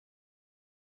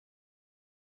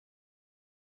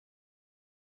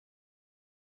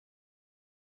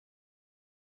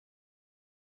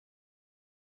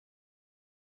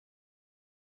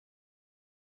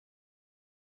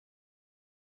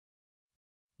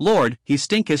Lord, he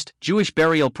stinkest, Jewish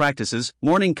burial practices,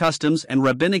 mourning customs and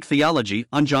rabbinic theology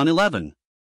on John 11.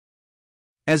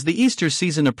 As the Easter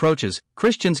season approaches,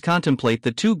 Christians contemplate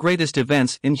the two greatest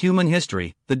events in human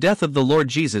history, the death of the Lord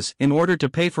Jesus in order to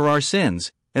pay for our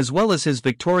sins, as well as his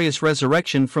victorious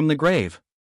resurrection from the grave.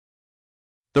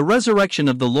 The resurrection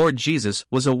of the Lord Jesus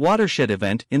was a watershed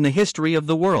event in the history of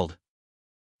the world.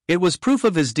 It was proof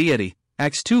of his deity,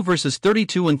 Acts 2 verses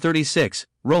 32 and 36,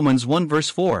 Romans 1 verse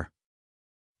 4.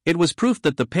 It was proof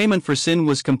that the payment for sin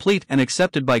was complete and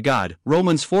accepted by God,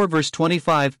 Romans 4 verse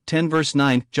 25, 10 verse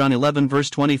 9, John 11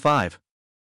 verse 25.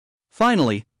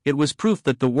 Finally, it was proof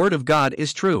that the Word of God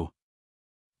is true.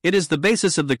 It is the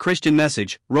basis of the Christian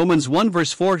message, Romans 1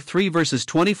 verse 4, 3 verses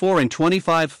 24 and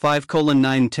 25,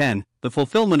 5:9, 10, the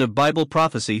fulfillment of Bible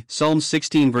prophecy, Psalm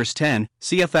 16 verse 10,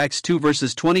 cf. Acts 2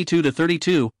 verses 22 to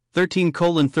 32,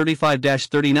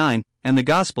 13:35-39, and the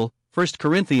Gospel, 1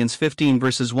 Corinthians 15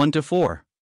 verses 1 to 4.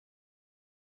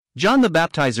 John the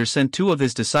Baptizer sent two of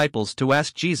his disciples to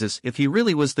ask Jesus if he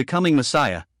really was the coming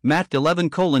Messiah, Matt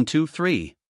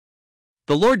 11:2-3.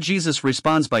 The Lord Jesus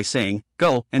responds by saying,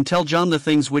 "Go, and tell John the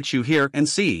things which you hear and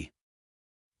see.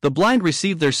 The blind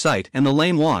receive their sight and the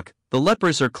lame walk, the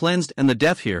lepers are cleansed and the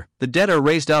deaf hear, the dead are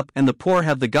raised up and the poor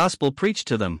have the gospel preached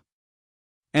to them.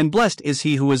 And blessed is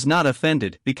he who is not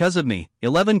offended because of me."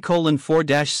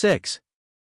 11:4-6.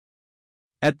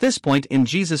 At this point in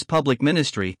Jesus' public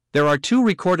ministry, there are two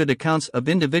recorded accounts of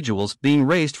individuals being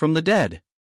raised from the dead.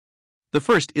 The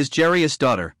first is Jairus'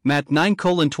 daughter, Matt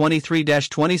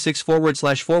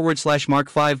 9:23-26 / Mark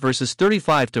 5 verses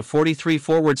 35 to 43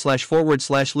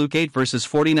 / Luke 8 verses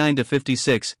 49 to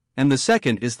 56, and the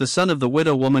second is the son of the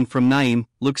widow woman from Naim,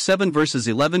 Luke 7 verses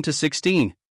 11 to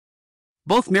 16.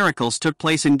 Both miracles took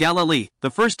place in Galilee, the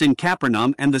first in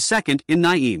Capernaum and the second in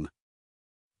Naim.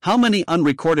 How many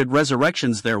unrecorded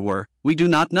resurrections there were, we do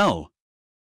not know.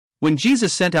 When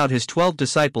Jesus sent out his 12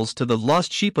 disciples to the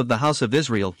lost sheep of the house of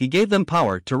Israel, he gave them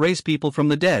power to raise people from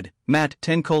the dead, Matt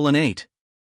 10:8.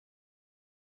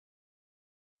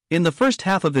 In the first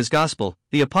half of his gospel,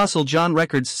 the Apostle John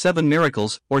records 7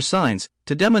 miracles, or signs,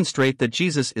 to demonstrate that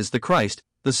Jesus is the Christ,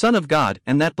 the Son of God,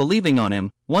 and that believing on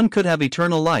him, one could have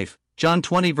eternal life, John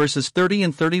 20 verses 30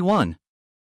 and 31.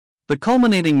 The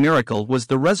culminating miracle was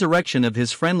the resurrection of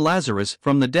his friend Lazarus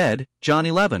from the dead, John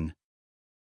 11.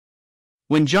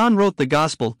 When John wrote the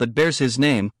gospel that bears his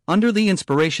name, under the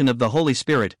inspiration of the Holy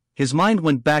Spirit, his mind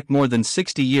went back more than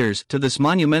 60 years to this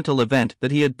monumental event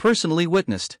that he had personally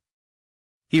witnessed.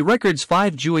 He records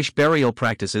 5 Jewish burial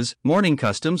practices, mourning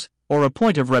customs, or a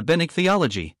point of rabbinic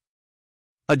theology.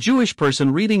 A Jewish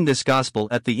person reading this gospel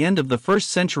at the end of the 1st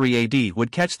century AD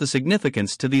would catch the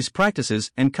significance to these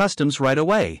practices and customs right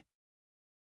away.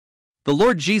 The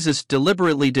Lord Jesus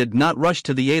deliberately did not rush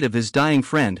to the aid of his dying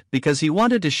friend because he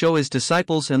wanted to show his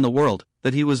disciples and the world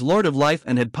that he was Lord of life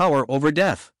and had power over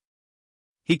death.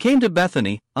 He came to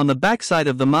Bethany, on the backside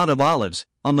of the Mount of Olives,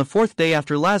 on the 4th day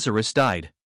after Lazarus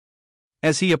died.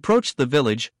 As he approached the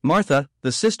village, Martha,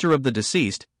 the sister of the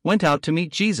deceased, went out to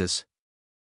meet Jesus.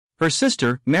 Her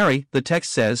sister, Mary, the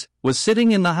text says, was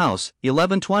sitting in the house,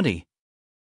 11:20.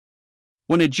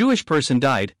 When a Jewish person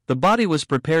died, the body was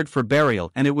prepared for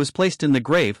burial and it was placed in the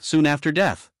grave soon after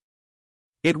death.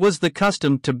 It was the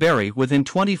custom to bury within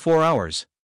 24 hours.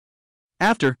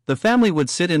 After, the family would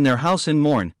sit in their house and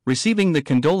mourn, receiving the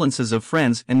condolences of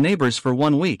friends and neighbors for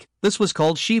 1 week. This was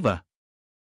called Shiva.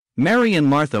 Mary and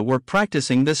Martha were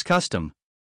practicing this custom.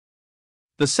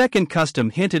 The second custom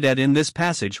hinted at in this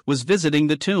passage was visiting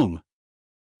the tomb.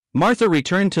 Martha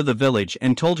returned to the village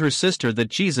and told her sister that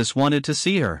Jesus wanted to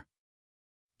see her.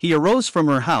 He arose from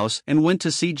her house and went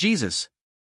to see Jesus.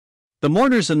 The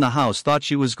mourners in the house thought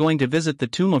she was going to visit the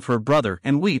tomb of her brother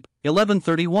and weep,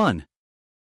 11:31.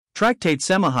 Tractate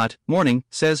Semahat, Mourning,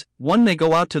 says, one may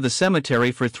go out to the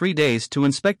cemetery for 3 days to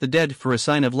inspect the dead for a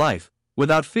sign of life,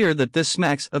 without fear that this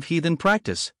smacks of heathen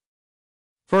practice.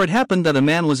 For it happened that a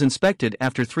man was inspected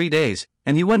after 3 days,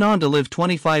 and he went on to live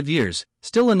 25 years,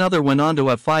 still another went on to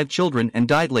have 5 children and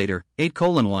died later,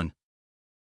 8:1.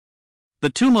 The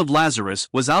tomb of Lazarus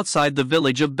was outside the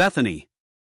village of Bethany.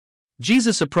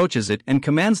 Jesus approaches it and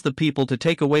commands the people to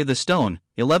take away the stone,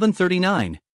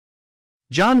 11:39.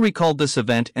 John recalled this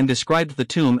event and described the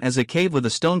tomb as a cave with a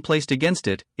stone placed against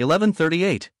it,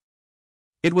 11:38.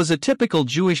 It was a typical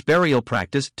Jewish burial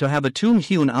practice to have a tomb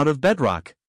hewn out of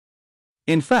bedrock.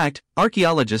 In fact,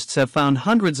 archaeologists have found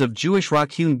hundreds of Jewish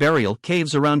rock-hewn burial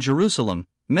caves around Jerusalem,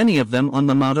 many of them on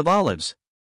the Mount of Olives.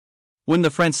 When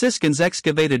the Franciscans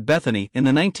excavated Bethany in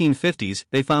the 1950s,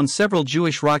 they found several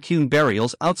Jewish rock-hewn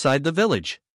burials outside the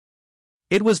village.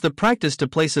 It was the practice to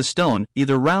place a stone,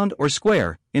 either round or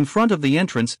square, in front of the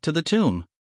entrance to the tomb.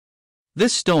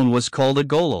 This stone was called a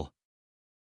golel.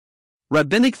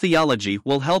 Rabbinic theology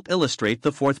will help illustrate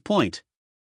the fourth point.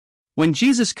 When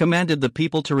Jesus commanded the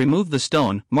people to remove the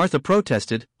stone, Martha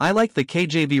protested, "I like the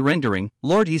KJV rendering,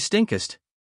 Lord, he stinkest."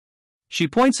 She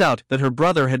points out that her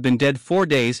brother had been dead 4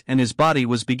 days and his body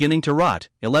was beginning to rot,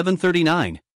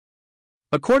 1139.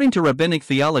 According to rabbinic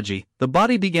theology, the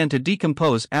body began to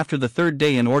decompose after the third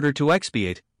day in order to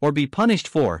expiate, or be punished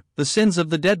for, the sins of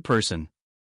the dead person.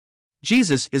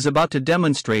 Jesus is about to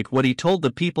demonstrate what he told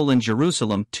the people in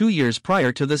Jerusalem 2 years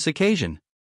prior to this occasion.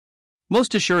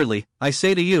 "Most assuredly, I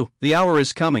say to you, the hour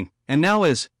is coming, and now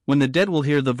is, when the dead will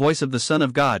hear the voice of the Son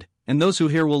of God, and those who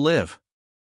hear will live.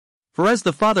 For as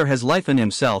the Father has life in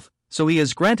himself, so he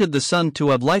has granted the Son to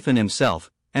have life in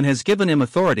himself, and has given him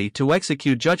authority to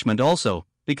execute judgment also,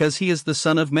 because he is the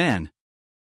Son of Man.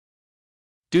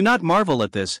 Do not marvel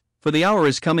at this, for the hour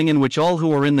is coming in which all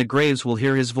who are in the graves will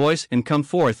hear his voice and come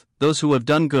forth, those who have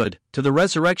done good, to the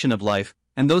resurrection of life,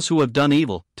 and those who have done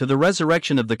evil, to the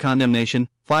resurrection of the condemnation."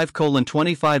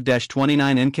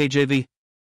 5:25-29 NKJV.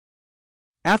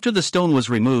 After the stone was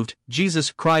removed,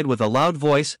 Jesus cried with a loud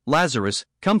voice, "Lazarus,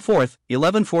 come forth,"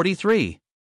 1143.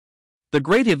 The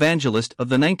great evangelist of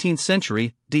the 19th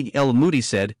century, D.L. Moody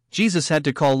said, Jesus had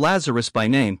to call Lazarus by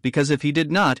name because if he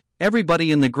did not,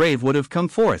 everybody in the grave would have come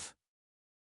forth.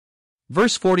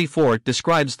 Verse 44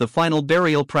 describes the final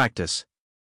burial practice.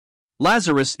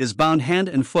 Lazarus is bound hand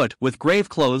and foot with grave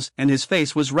clothes and his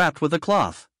face was wrapped with a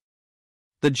cloth.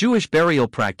 The Jewish burial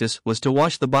practice was to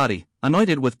wash the body, anoint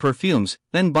it with perfumes,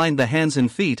 then bind the hands and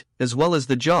feet, as well as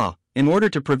the jaw, in order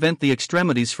to prevent the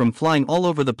extremities from flying all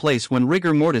over the place when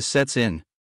rigor mortis sets in.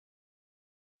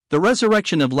 The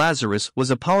resurrection of Lazarus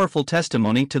was a powerful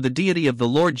testimony to the deity of the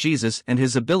Lord Jesus and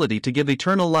his ability to give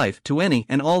eternal life to any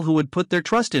and all who would put their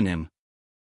trust in him.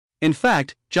 In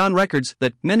fact, John records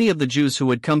that many of the Jews who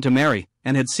had come to Mary,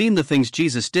 and had seen the things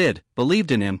Jesus did,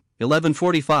 believed in him,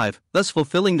 1145, thus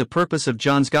fulfilling the purpose of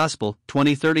John's Gospel,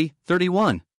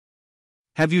 20:30-31.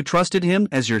 Have you trusted him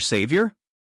as your Savior?